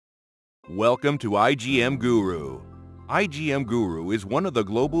Welcome to igmGuru. igmGuru is one of the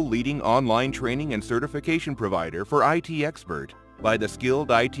global leading online training and certification provider for IT expert by the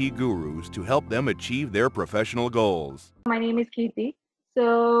skilled IT gurus to help them achieve their professional goals. My name is Kirti.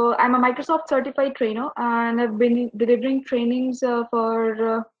 So I'm a Microsoft certified trainer and I've been delivering trainings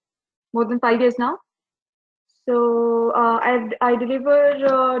for more than 5 years now. So I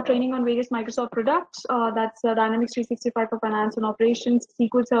deliver training on various Microsoft products. That's Dynamics 365 for finance and operations,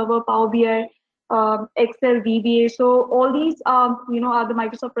 SQL Server, Power BI, Excel, VBA. So all these are the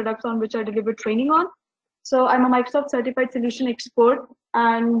Microsoft products on which I deliver training on. So I'm a Microsoft certified solution expert,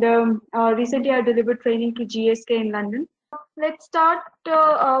 and recently I delivered training to GSK in London. Let's start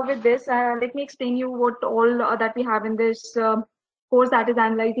with this. Let me explain you what all that we have in this course, that is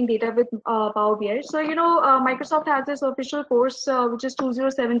analyzing data with Power BI. So Microsoft has this official course which is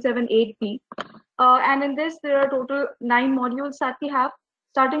 20778B, and in this there are total 9 modules that we have.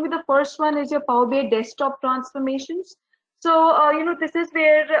 Starting with the first one is your Power BI desktop transformations. So this is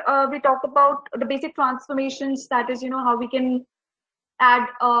where we talk about the basic transformations. That is how we can add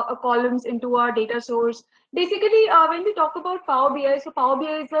columns into our data source. Basically, when we talk about Power BI, so Power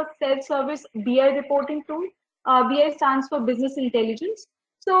BI is a self-service BI reporting tool. BI stands for business intelligence.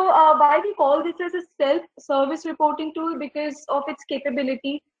 So why we call this as a self-service reporting tool? Because of its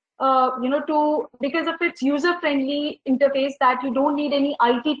capability, because of its user-friendly interface, that you don't need any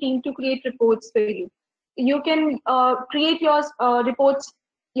IT team to create reports for you. You can create your reports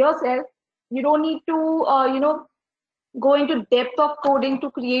yourself. You don't need to go into depth of coding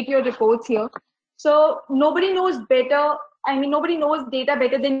to create your reports here. So nobody knows better. Nobody knows data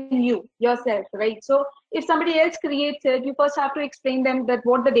better than you yourself, right? So if somebody else creates it, you first have to explain them that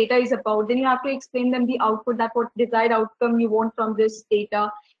what the data is about. Then you have to explain them the output, that what desired outcome you want from this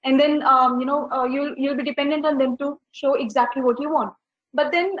data. And then you'll be dependent on them to show exactly what you want.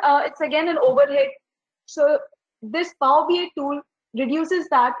 But then it's again an overhead. So this Power BI tool reduces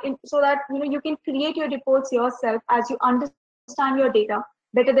that so that you can create your reports yourself as you understand your data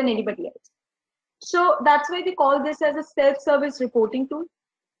better than anybody else. So that's why we call this as a self-service reporting tool.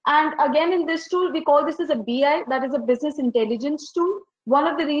 And again, in this tool, we call this as a BI, that is a business intelligence tool. One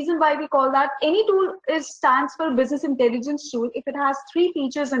of the reasons why we call that, any tool stands for business intelligence tool if it has 3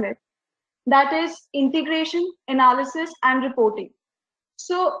 features in it. That is integration, analysis, and reporting.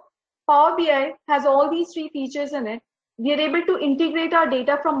 So Power BI has all these 3 features in it. We are able to integrate our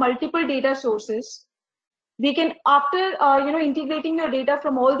data from multiple data sources. We can, after integrating your data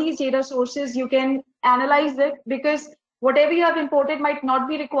from all these data sources, you can analyze it, because whatever you have imported might not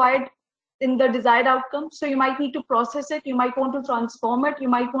be required in the desired outcome. So you might need to process it. You might want to transform it. You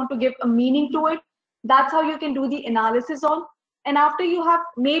might want to give a meaning to it. That's how you can do the analysis on. And after you have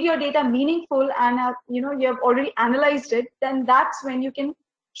made your data meaningful and you have already analyzed it, then that's when you can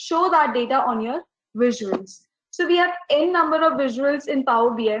show that data on your visuals. So we have n number of visuals in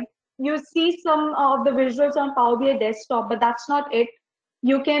Power BI. You see some of the visuals on Power BI desktop, but that's not it.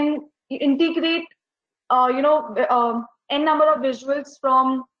 You can integrate n number of visuals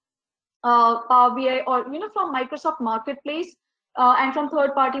from Power BI, or from Microsoft Marketplace, and from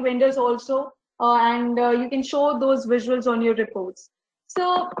third-party vendors also, and you can show those visuals on your reports.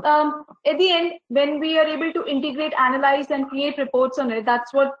 So at the end, when we are able to integrate, analyze, and create reports on it,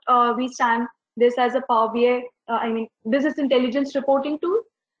 that's what we stand this as a Power BI, business intelligence reporting tool.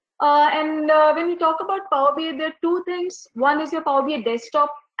 And when we talk about Power BI, there are 2 things. One is your Power BI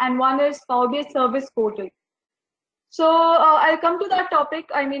desktop, and one is Power BI service portal. So I'll come to that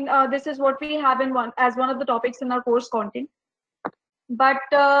topic. This is what we have as one of the topics in our course content. But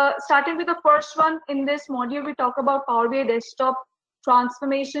starting with the first one, in this module, we talk about Power BI desktop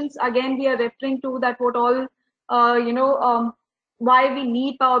transformations. Again, we are referring to that what all, why we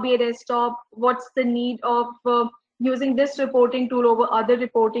need Power BI desktop, what's the need of using this reporting tool over other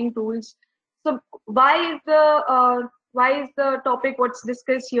reporting tools. So why is the topic what's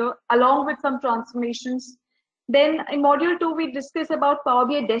discussed here, along with some transformations. Then in module 2, we discuss about Power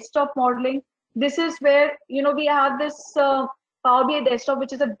BI desktop modeling. This is where we have this Power BI desktop,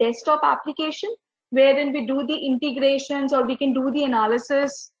 which is a desktop application wherein we do the integrations, or we can do the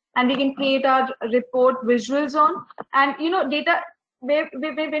analysis, and we can create our report visuals on. And data, when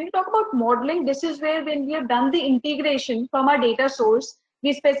we talk about modeling, this is where when we have done the integration from our data source,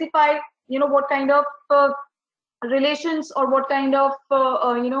 we specify what kind of relations, or what kind of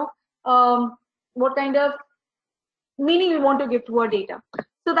meaning we want to give to our data.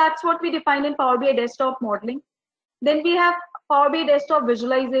 So that's what we define in Power BI desktop modeling. Then we have Power BI desktop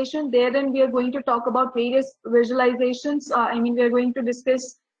visualization. Therein we are going to talk about various visualizations. We are going to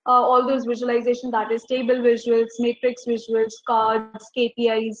discuss all those visualizations, that is table visuals, matrix visuals, cards,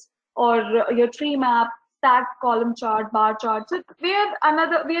 KPIs, or your tree map, stack, column chart, bar chart. So we have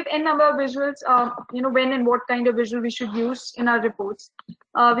n number of visuals, when and what kind of visual we should use in our reports.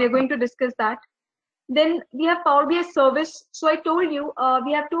 We are going to discuss that. Then we have Power BI service. So I told you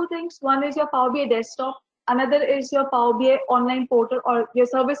we have two things. One is your Power BI desktop. Another is your Power BI online portal or your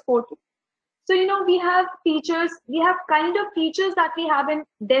service portal. So, we have features, we have kind of features that we have in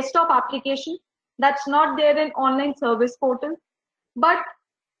desktop application that's not there in online service portal. But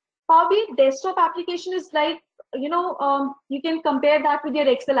Power BI desktop application is like, you can compare that with your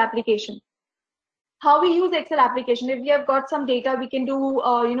Excel application. How we use Excel application, if we have got some data, we can do,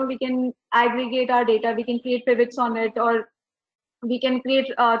 we can aggregate our data, we can create pivots on it, or we can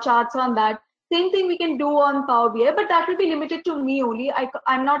create charts on that. Same thing we can do on Power BI, but that will be limited to me only.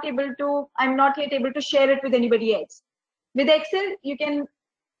 I'm not yet able to share it with anybody else. With Excel, you can,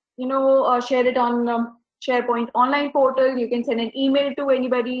 share it on SharePoint online portal. You can send an email to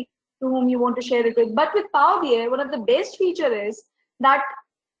anybody to whom you want to share it with. But with Power BI, one of the best feature is that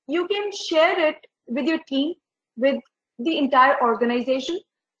you can share it with your team, with the entire organization.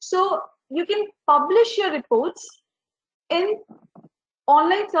 So you can publish your reports in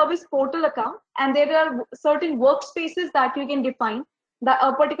online service portal account, and there are certain workspaces that you can define.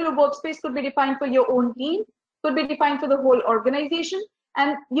 A particular workspace could be defined for your own team, could be defined for the whole organization,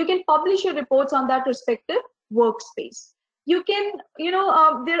 and you can publish your reports on that respective workspace. You can,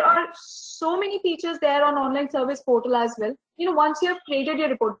 there are so many features there on online service portal as well. Once you have created your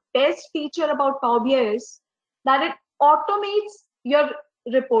report, best feature about Power BI is that it automates your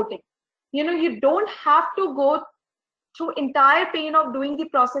reporting. You don't have to go through entire pain of doing the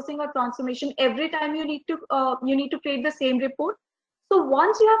processing or transformation every time you need to create the same report. So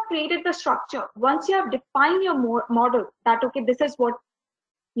once you have created the structure, once you have defined your model that, okay, this is what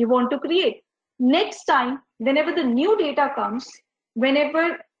you want to create, next time, whenever the new data comes,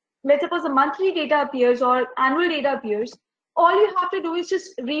 whenever, let's suppose the monthly data appears or annual data appears, all you have to do is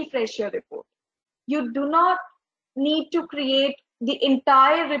just refresh your report. You do not need to create the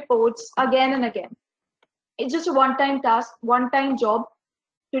entire reports again and again. It's just a one-time task, one-time job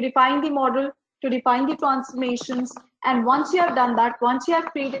to define the model, to define the transformations. And once you have done that, once you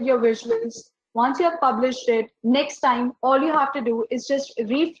have created your visuals, once you have published it, next time, all you have to do is just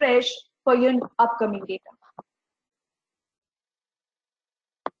refresh for your upcoming data.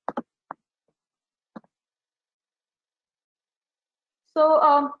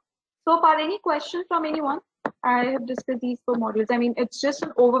 So, so far, any question from anyone? I have discussed these 4 modules. I mean, it's just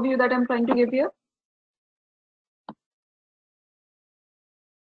an overview that I'm trying to give you.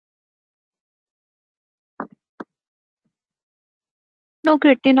 No,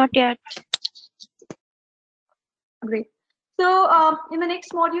 Kriti, not yet. Great. So in the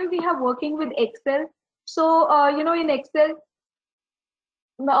next module, we have working with Excel. So, in Excel,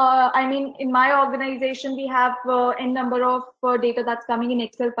 I mean, in my organization, we have n number of data that's coming in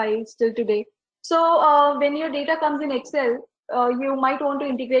Excel files till today. So when your data comes in Excel, you might want to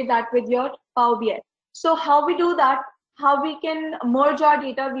integrate that with your Power BI. So how we do that, how we can merge our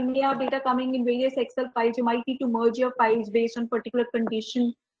data. We may have data coming in various Excel files. You might need to merge your files based on particular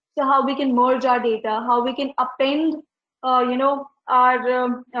condition. So how we can merge our data, how we can append, our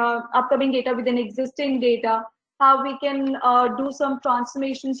upcoming data with an existing data, how we can do some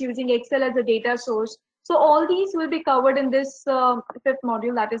transformations using Excel as a data source. So all these will be covered in this 5th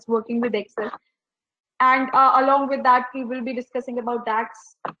module, that is working with Excel. And along with that, we will be discussing about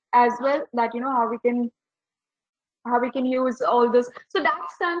DAX as well, that, how we can use all this. So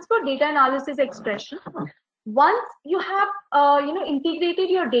DAX stands for data analysis expression. Once you have integrated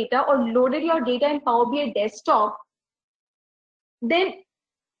your data or loaded your data in Power BI desktop, then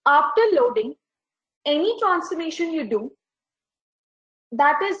after loading, any transformation you do,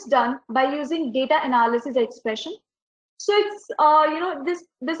 that is done by using data analysis expression. So it's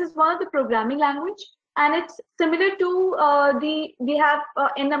this is one of the programming language, and it's similar to we have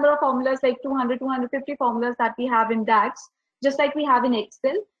n number of formulas, like 200 250 formulas that we have in DAX, just like we have in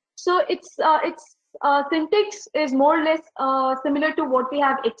Excel. So its syntax is more or less similar to what we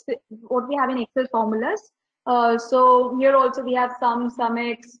have in Excel formulas. So here also we have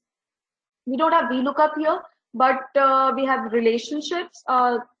SUMX. We don't have VLOOKUP here, but we have relationships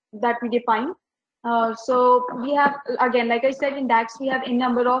that we define. So we have, again, like I said, in DAX, we have n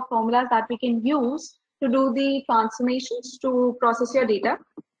number of formulas that we can use to do the transformations to process your data.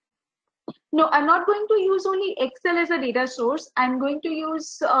 No, I'm not going to use only Excel as a data source. I'm going to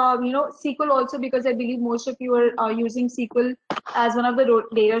use, SQL also, because I believe most of you are using SQL as one of the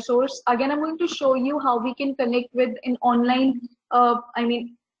data source. Again, I'm going to show you how we can connect with an online, how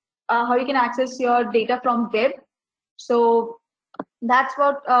you can access your data from web. So That's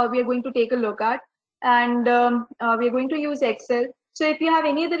what we are going to take a look at. And we are going to use Excel. So if you have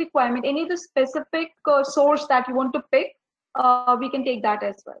any other requirement, any other specific source that you want to pick, we can take that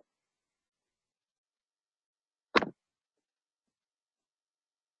as well.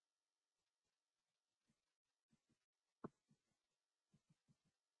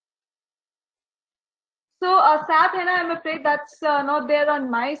 So SAP HANA, I'm afraid that's not there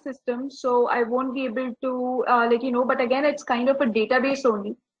on my system, so I won't be able to let you know. But again, it's kind of a database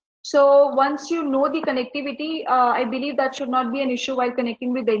only. So once you know the connectivity, I believe that should not be an issue while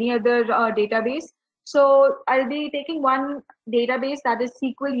connecting with any other database. So I'll be taking one database, that is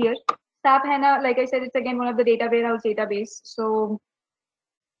SQL here. SAP HANA, like I said, it's again one of the data warehouse database. So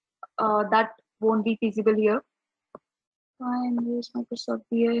that won't be feasible here. And use Microsoft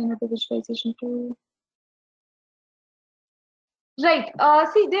BI, another visualization tool. Right.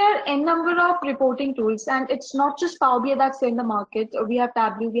 See, there are n number of reporting tools, and it's not just Power BI that's in the market. We have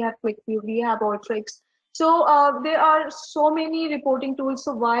Tableau, we have ClickView, we have Alteryx. So there are so many reporting tools.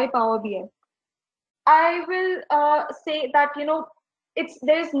 So why Power BI? I will say that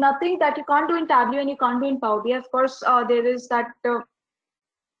there's nothing that you can't do in Tableau and you can't do in Power BI. Of course, there is that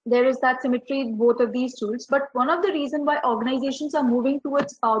symmetry in both of these tools. But one of the reasons why organizations are moving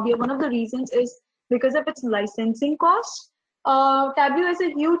towards Power BI, one of the reasons is because of its licensing cost. Tableau has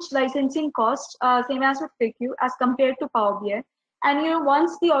a huge licensing cost, same as with ClickView, as compared to Power BI. And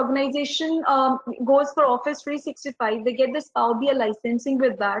once the organization goes for Office 365, they get this Power BI licensing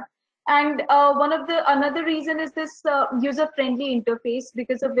with that. And another reason is this user-friendly interface,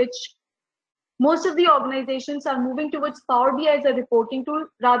 because of which most of the organizations are moving towards Power BI as a reporting tool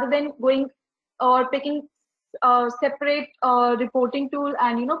rather than going or picking a separate reporting tool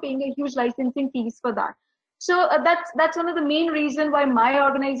and paying a huge licensing fees for that. So that's one of the main reasons why my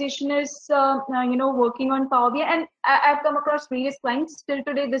organization is working on Power BI, and I've come across various clients till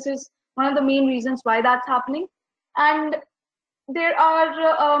today. This is one of the main reasons why that's happening. And there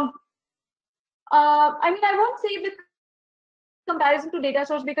are I won't say with comparison to data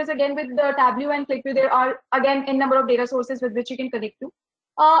source, because again with the Tableau and ClickView there are again n number of data sources with which you can connect to.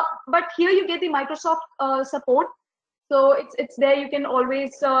 But here you get the Microsoft support, so it's there. You can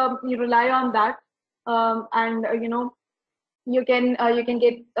always you rely on that, and you can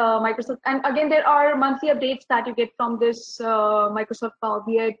get Microsoft. And again, there are monthly updates that you get from this Microsoft Power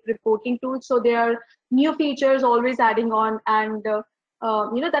BI reporting tool. So there are new features always adding on, and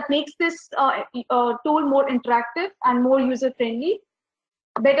that makes this tool more interactive and more user friendly,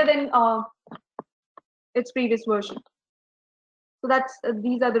 better than its previous version. So that's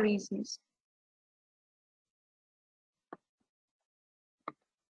these are the reasons.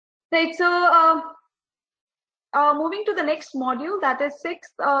 Right. So moving to the next module, that is 6,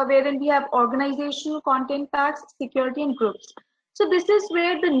 wherein we have organizational content packs, security, and groups. So this is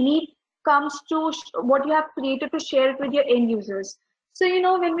where the need comes to what you have created to share it with your end users. So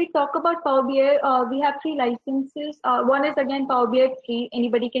when we talk about Power BI, we have 3 licenses. One is again Power BI free;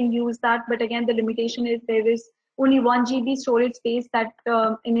 anybody can use that. But again, the limitation is there is only 1 GB storage space that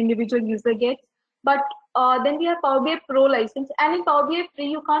an individual user gets. But then we have Power BI Pro license, and in Power BI Free,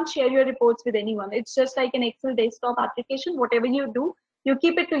 you can't share your reports with anyone. It's just like an Excel desktop application. Whatever you do, you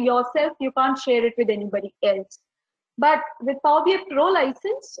keep it to yourself. You can't share it with anybody else. But with Power BI Pro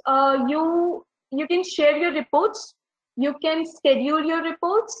license, you can share your reports. You can schedule your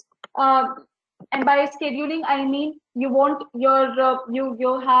reports, and by scheduling, I mean you want your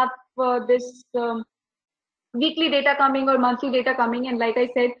you have this. Weekly data coming or monthly data coming, and like I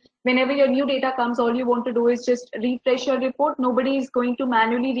said, whenever your new data comes, all you want to do is just refresh your report. Nobody is going to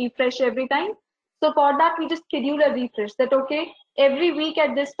manually refresh every time. So for that, we just schedule a refresh, that okay, every week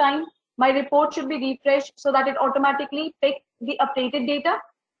at this time my report should be refreshed, so that it automatically picks the updated data.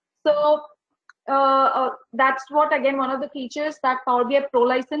 So that's what, again, one of the features that Power BI Pro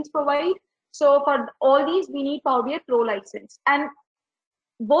license provide. So for all these, we need Power BI Pro license, and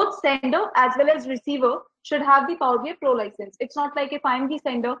both sender as well as receiver should have the Power BI Pro license. It's not like if I'm the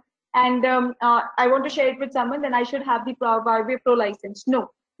sender and I want to share it with someone, then I should have the Power BI Pro license. No,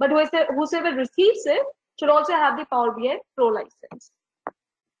 but whoever receives it should also have the Power BI Pro license.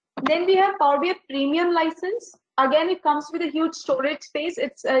 Then we have Power BI Premium license. Again, it comes with a huge storage space.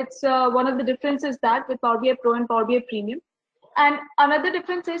 It's one of the differences that with Power BI Pro and Power BI Premium. And another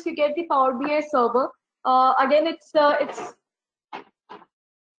difference is you get the Power BI server. Again, it's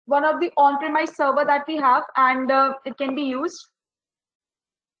one of the on-premise server that we have, and it can be used.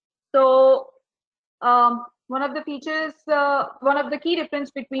 So one of the features, one of the key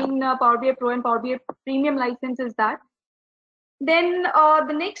difference between Power BI Pro and Power BI Premium license is that Then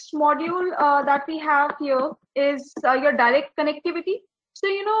the next module that we have here is your direct connectivity. So,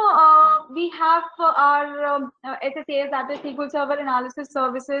 we have our SSAs, that is SQL Server Analysis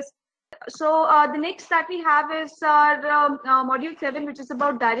Services. So the next that we have is our module 7, which is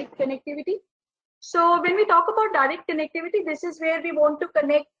about direct connectivity. So when we talk about direct connectivity, this is where we want to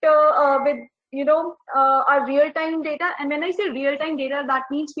connect with our real-time data. And when I say real-time data, that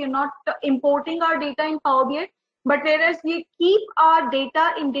means we are not importing our data in Power BI, but whereas we keep our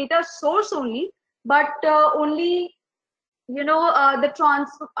data in data source only, but only only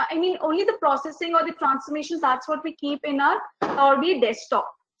the processing or the transformations, that's what we keep in our Power BI desktop.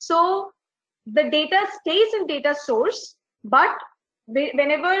 So the data stays in data source, but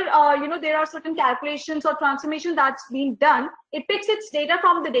whenever there are certain calculations or transformation that's being done, it picks its data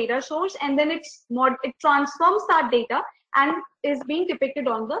from the data source, and then it transforms that data and is being depicted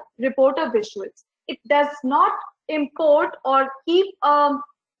on the report or visuals. It does not import or keep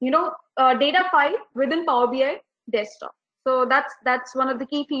data file within Power BI desktop. So that's one of the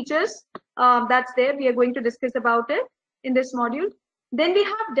key features that's there. We are going to discuss about it in this module. Then we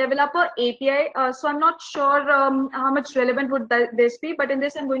have developer API. So I'm not sure how much relevant would this be, but in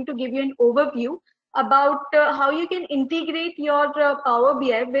this I'm going to give you an overview about how you can integrate your Power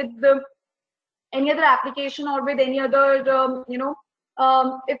BI with any other application or with any other,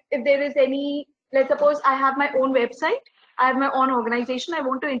 if there is any, let's suppose I have my own website, I have my own organization, I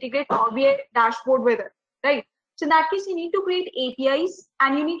want to integrate Power BI dashboard with it, right? So in that case, you need to create APIs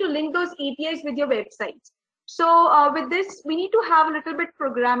and you need to link those APIs with your websites. So with this, we need to have a little bit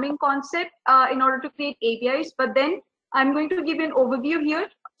programming concept in order to create APIs, but then I'm going to give you an overview here.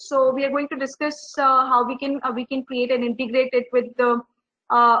 So we are going to discuss how we can create and integrate it with the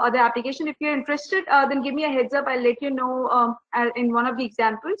other application. If you're interested, then give me a heads up. I'll let you know in one of the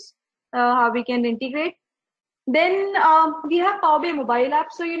examples how we can integrate. Then we have Power BI mobile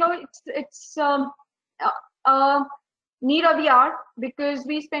app. So it's need of the hour, because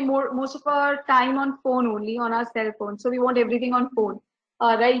we spend most of our time on phone only, on our cell phone. So we want everything on phone,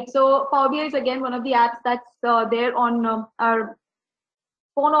 right? So Power BI is again one of the apps that's there on our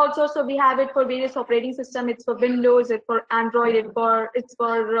phone also. So we have it for various operating system. It's for Windows, it's for Android, it's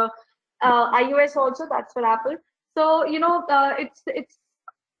for iOS also. That's for Apple. So it's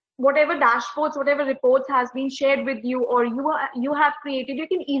whatever dashboards, whatever reports has been shared with you or you have created, you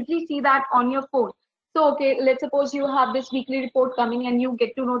can easily see that on your phone. So, okay, let's suppose you have this weekly report coming and you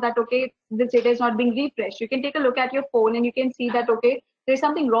get to know that, okay, this data is not being refreshed. You can take a look at your phone and you can see that, okay, there's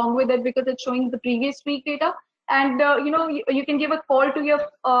something wrong with it because it's showing the previous week data. And, you can give a call to your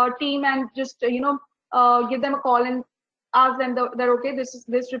team and just, give them a call and ask them that, okay,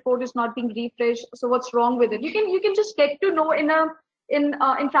 this report is not being refreshed. So what's wrong with it? You can just get to know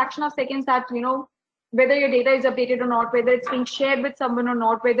in fraction of seconds that, whether your data is updated or not, whether it's being shared with someone or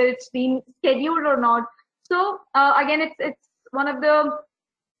not, whether it's being scheduled or not. So again, it's one of the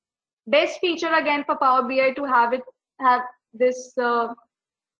best feature again for Power BI to have this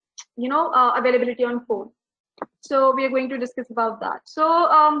availability on phone. So we are going to discuss about that. So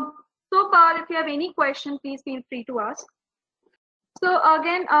so far, if you have any question, please feel free to ask. So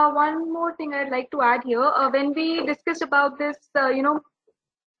again, one more thing I'd like to add here. When we discussed about this,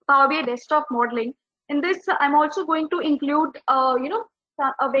 Power BI desktop modeling, in this, I'm also going to include, when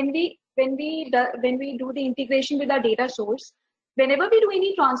we do the integration with our data source, whenever we do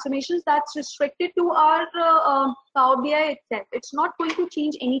any transformations, that's restricted to our Power BI itself. It's not going to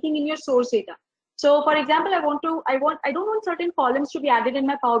change anything in your source data. So, for example, I don't want certain columns to be added in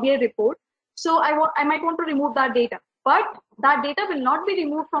my Power BI report. So I might want to remove that data, but that data will not be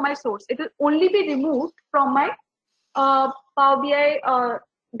removed from my source. It will only be removed from my Power BI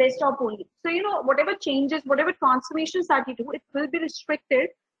desktop only. So, whatever changes, whatever transformations that you do, it will be restricted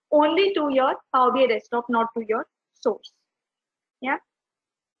only to your Power BI desktop, not to your source. Yeah.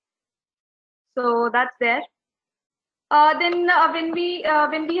 So that's there. Then when we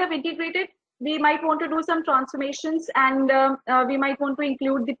have integrated, we might want to do some transformations, and we might want to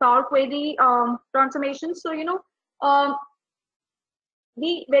include the Power Query transformations. So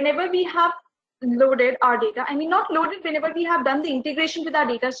whenever we have loaded our data, not loaded, whenever we have done the integration with our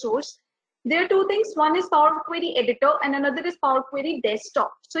data source, there are two things. One is Power Query Editor and another is Power Query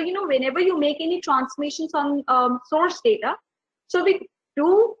Desktop. So whenever you make any transformations on source data, so we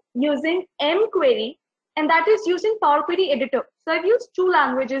do using mQuery, and that is using Power Query Editor. So I've used two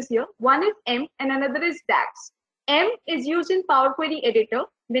languages here. One is M and another is DAX. M is used in Power Query Editor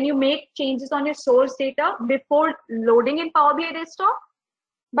when you make changes on your source data before loading in Power BI Desktop.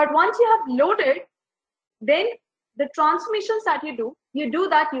 But once you have loaded, then the transformations that you do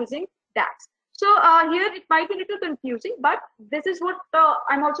that using DAX. So here it might be a little confusing, but this is what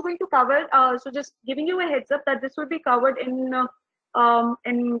I'm also going to cover. So just giving you a heads up that this will be covered in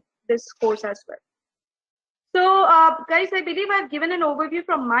this course as well. So guys, I believe I've given an overview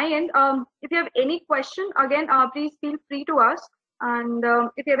from my end. If you have any question, again, please feel free to ask. And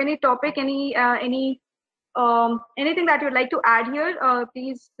if you have any topic, anything that you'd like to add here,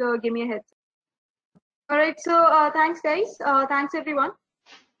 please give me a heads up. All right, so thanks guys. Thanks everyone.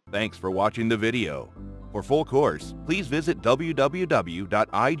 Thanks for watching the video. For full course, please visit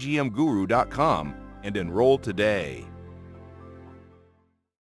www.igmguru.com and enroll today.